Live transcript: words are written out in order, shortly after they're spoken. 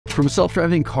From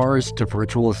self-driving cars to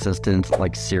virtual assistants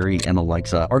like Siri and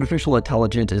Alexa, artificial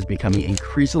intelligence is becoming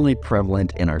increasingly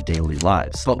prevalent in our daily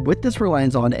lives. But with this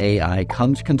reliance on AI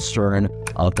comes concern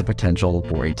of the potential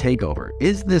for a takeover.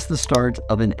 Is this the start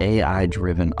of an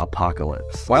AI-driven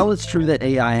apocalypse? While it's true that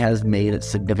AI has made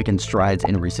significant strides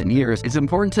in recent years, it's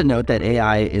important to note that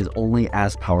AI is only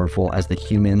as powerful as the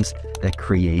humans that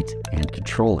create and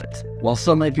control it. While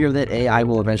some might fear that AI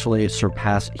will eventually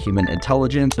surpass human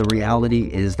intelligence, the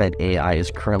reality is that AI is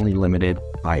currently limited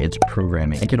by its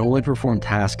programming and can only perform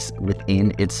tasks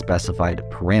within its specified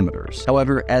parameters.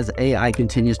 However, as AI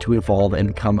continues to evolve and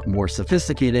become more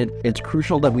sophisticated, it's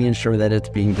crucial that we ensure that it's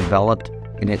being developed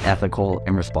in an ethical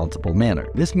and responsible manner.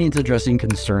 This means addressing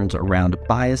concerns around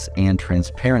bias and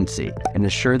transparency and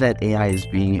ensure that AI is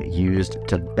being used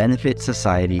to benefit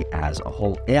society as a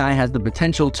whole. AI has the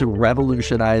potential to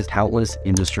revolutionize countless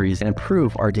industries and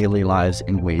improve our daily lives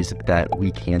in ways that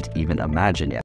we can't even imagine yet.